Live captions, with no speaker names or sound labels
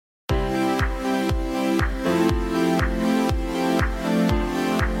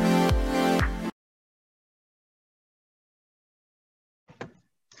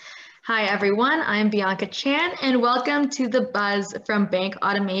Hi everyone, I'm Bianca Chan and welcome to The Buzz from Bank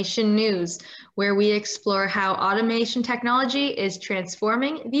Automation News, where we explore how automation technology is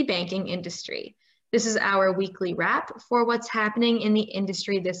transforming the banking industry. This is our weekly wrap for what's happening in the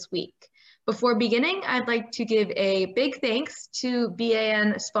industry this week. Before beginning, I'd like to give a big thanks to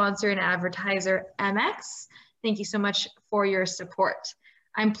BAN sponsor and advertiser MX. Thank you so much for your support.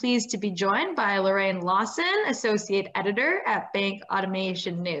 I'm pleased to be joined by Lorraine Lawson, Associate Editor at Bank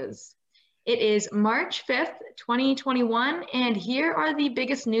Automation News. It is March 5th, 2021, and here are the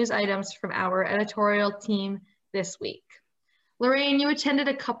biggest news items from our editorial team this week. Lorraine, you attended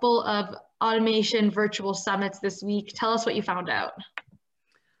a couple of automation virtual summits this week. Tell us what you found out.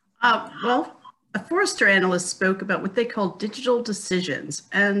 Well, a Forrester analyst spoke about what they call digital decisions,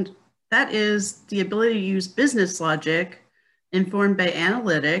 and that is the ability to use business logic informed by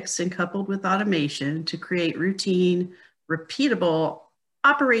analytics and coupled with automation to create routine, repeatable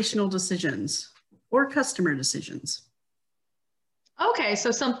operational decisions or customer decisions. Okay,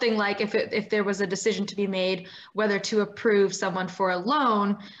 so something like if there was a decision to be made whether to approve someone for a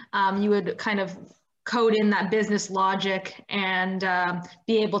loan, you would kind of code in that business logic and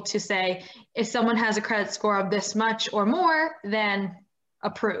be able to say, if someone has a credit score of this much or more, then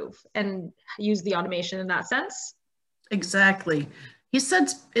approve, and use the automation in that sense. Exactly. He said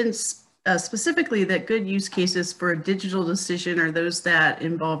specifically that good use cases for a digital decision are those that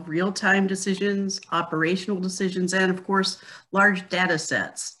involve real-time decisions, operational decisions, and of course, large data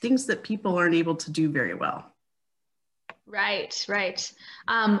sets, things that people aren't able to do very well. Right, right.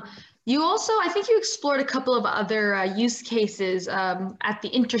 You also, I think you explored a couple of other use cases at the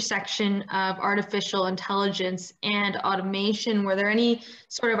intersection of artificial intelligence and automation. Were there any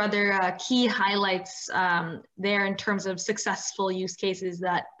sort of other key highlights there in terms of successful use cases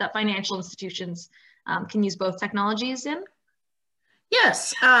that financial institutions can use both technologies in?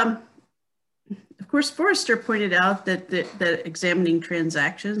 Yes. Of course, Forrester pointed out that examining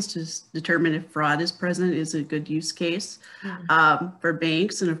transactions to determine if fraud is present is a good use case for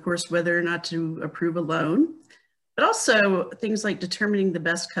banks, and of course, whether or not to approve a loan, but also things like determining the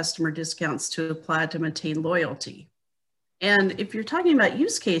best customer discounts to apply to maintain loyalty. And if you're talking about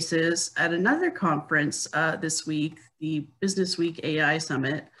use cases at another conference this week, the Business Week AI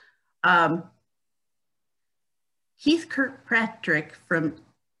Summit, Heath Kirkpatrick from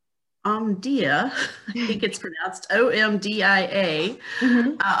Omdia, I think it's pronounced OMDIA,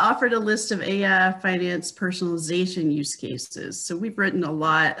 offered a list of AI finance personalization use cases. So we've written a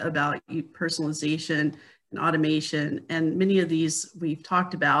lot about personalization and automation, and many of these we've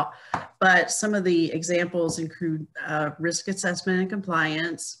talked about, but some of the examples include risk assessment and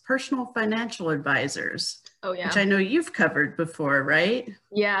compliance, personal financial advisors, which I know you've covered before, right?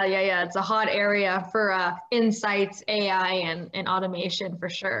 Yeah. It's a hot area for insights, AI, and automation for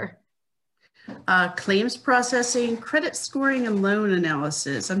sure. Claims processing, credit scoring, and loan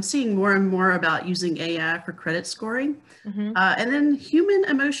analysis. I'm seeing more and more about using AI for credit scoring, and then human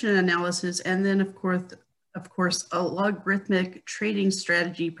emotion analysis, and then of course, a logarithmic trading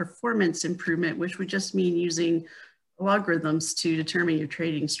strategy performance improvement, which would just mean using logarithms to determine your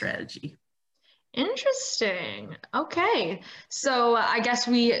trading strategy. Interesting. Okay. So I guess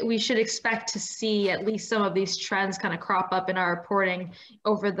we should expect to see at least some of these trends kind of crop up in our reporting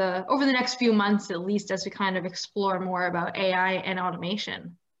over the next few months, at least, as we kind of explore more about AI and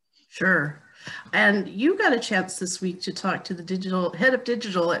automation. Sure. And you got a chance this week to talk to the head of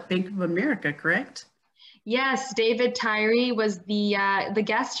digital at Bank of America, correct? Yes, David Tyree was the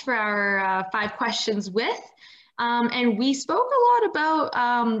guest for our 5 questions with. And we spoke a lot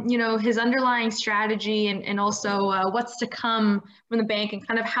about, his underlying strategy and also what's to come from the bank and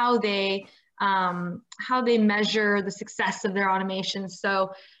kind of how they measure the success of their automation.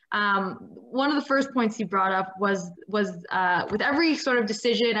 So one of the first points he brought up was with every sort of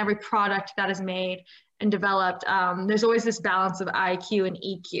decision, every product that is made and developed, there's always this balance of IQ and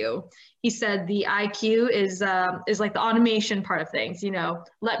EQ. He said the IQ is like the automation part of things,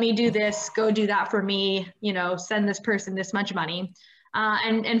 let me do this, go do that for me, send this person this much money.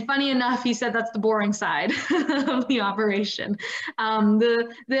 And funny enough, he said that's the boring side of the operation.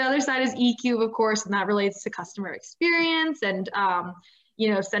 The other side is EQ, of course, and that relates to customer experience and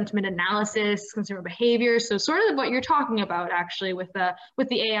sentiment analysis, consumer behavior. So sort of what you're talking about actually with the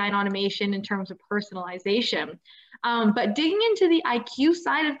AI and automation in terms of personalization. But digging into the IQ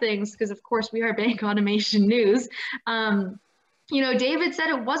side of things, because of course we are Bank Automation News, David said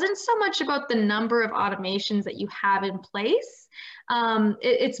it wasn't so much about the number of automations that you have in place.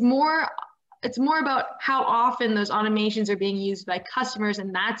 It's more about how often those automations are being used by customers,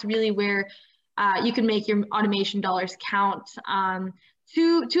 and that's really where you can make your automation dollars count.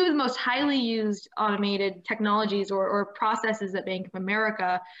 two of the most highly used automated technologies or processes at Bank of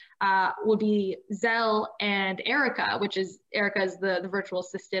America would be Zelle and Erica, which is Erica is the virtual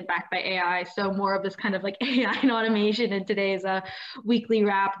assistant backed by AI. So more of this kind of like AI and automation in today's weekly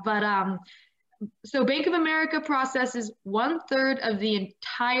wrap. But so Bank of America processes 1/3 of the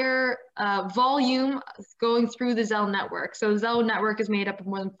entire volume going through the Zelle network. So the Zelle network is made up of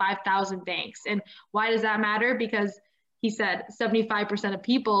more than 5,000 banks. And why does that matter? Because he said 75% of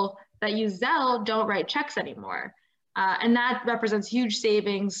people that use Zelle don't write checks anymore. And that represents huge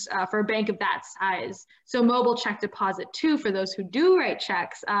savings for a bank of that size. So mobile check deposit too, for those who do write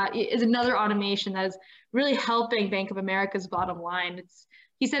checks, is another automation that is really helping Bank of America's bottom line.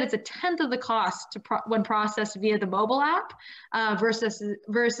 He said it's 1/10 of the cost when processed via the mobile app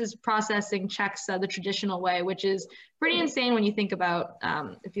versus processing checks the traditional way, which is pretty insane when you think about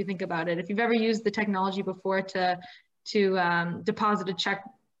if you think about it. If you've ever used the technology before to deposit a check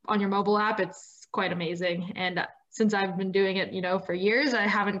on your mobile app, it's quite amazing. And since I've been doing it, for years, I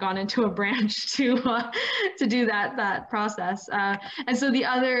haven't gone into a branch to do that process. And so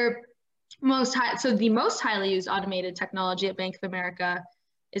the most highly used automated technology at Bank of America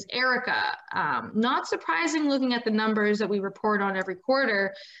is Erica. Not surprising looking at the numbers that we report on every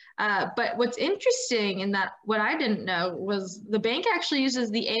quarter. But what's interesting in that, what I didn't know was the bank actually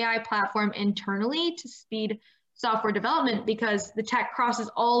uses the AI platform internally to speed software development, because the tech crosses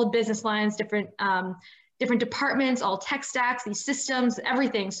all the business lines, different departments, all tech stacks, these systems,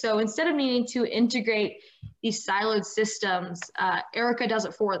 everything. So instead of needing to integrate these siloed systems, Erica does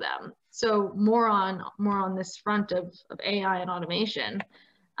it for them. So more on this front of AI and automation.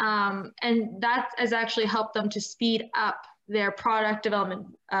 And that has actually helped them to speed up their product development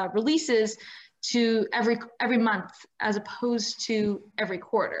releases to every month as opposed to every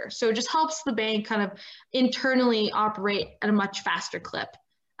quarter. So it just helps the bank kind of internally operate at a much faster clip,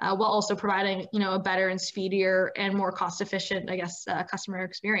 while also providing a better and speedier and more cost-efficient, I guess, customer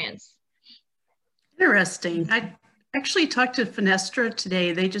experience. Interesting. I actually talked to Fenestra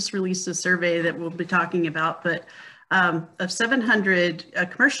today. They just released a survey that we'll be talking about, but of 700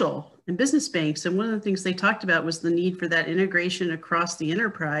 commercial and business banks. And one of the things they talked about was the need for that integration across the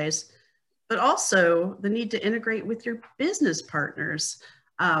enterprise, but also the need to integrate with your business partners.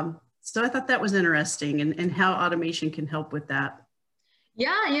 So I thought that was interesting, and how automation can help with that.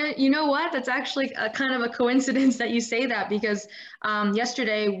 Yeah, you know what? That's actually a kind of a coincidence that you say that, because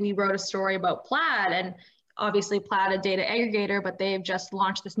yesterday we wrote a story about Plaid, and obviously Plaid, a data aggregator, but they've just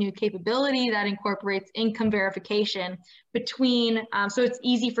launched this new capability that incorporates income verification between, so it's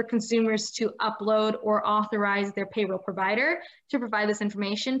easy for consumers to upload or authorize their payroll provider to provide this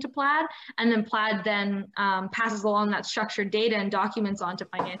information to Plaid, and then Plaid then passes along that structured data and documents onto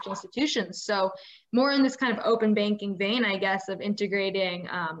financial institutions. So more in this kind of open banking vein, I guess, of integrating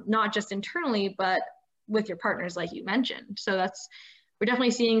not just internally, but with your partners, like you mentioned. So we're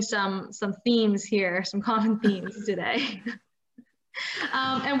definitely seeing some themes here, some common themes today.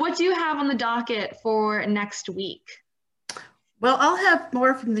 And what do you have on the docket for next week? Well, I'll have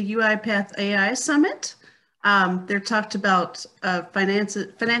more from the UiPath AI Summit. They're talked about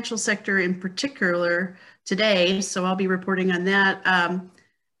financial sector in particular today, so I'll be reporting on that.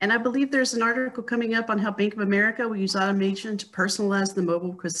 And I believe there's an article coming up on how Bank of America will use automation to personalize the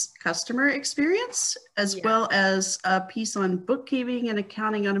mobile customer experience, as well as a piece on bookkeeping and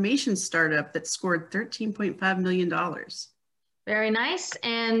accounting automation startup that scored $13.5 million. Very nice.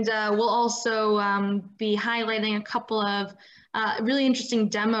 And we'll also be highlighting a couple of really interesting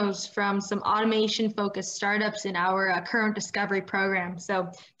demos from some automation-focused startups in our current discovery program.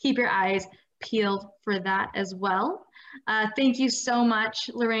 So keep your eyes peeled for that as well. Thank you so much,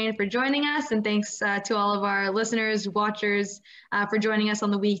 Lorraine, for joining us, and thanks to all of our listeners, watchers, for joining us on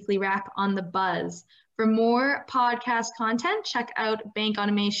the weekly wrap on The Buzz. For more podcast content, check out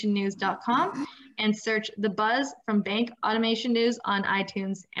bankautomationnews.com and search The Buzz from Bank Automation News on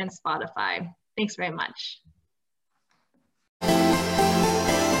iTunes and Spotify. Thanks very much.